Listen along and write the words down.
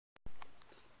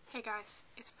Hey guys,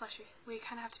 it's Plushie. We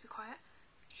kind of have to be quiet.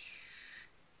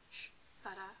 Shh, shh.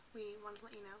 But we wanted to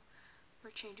let you know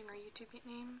we're changing our YouTube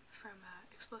name from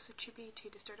Explosive Chippy to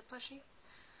Distorted Plushie.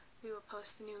 We will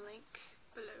post the new link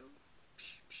below.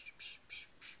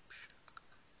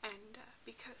 And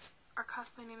because our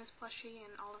cosplay name is Plushie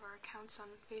and all of our accounts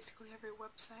on basically every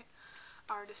website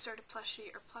are Distorted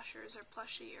Plushie or Plushers or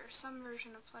Plushie or some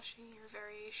version of Plushie or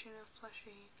variation of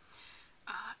Plushie.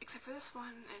 Except for this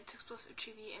one, and it's Explosive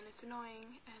Chibi, and it's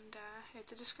annoying, and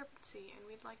it's a discrepancy, and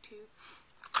we'd like to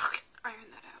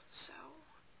iron that out. So,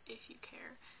 if you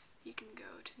care, you can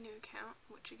go to the new account,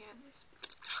 which again is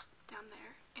down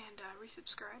there, and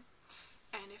resubscribe.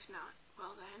 And if not,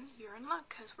 well then, you're in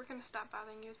luck, because we're going to stop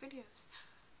bothering you with videos.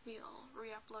 We'll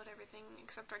re-upload everything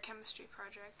except our chemistry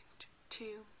project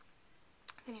to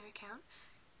the new account,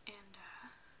 and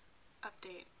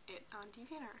update it on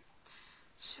DeviantArt.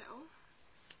 So,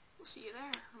 we'll see you there,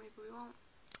 or maybe we won't.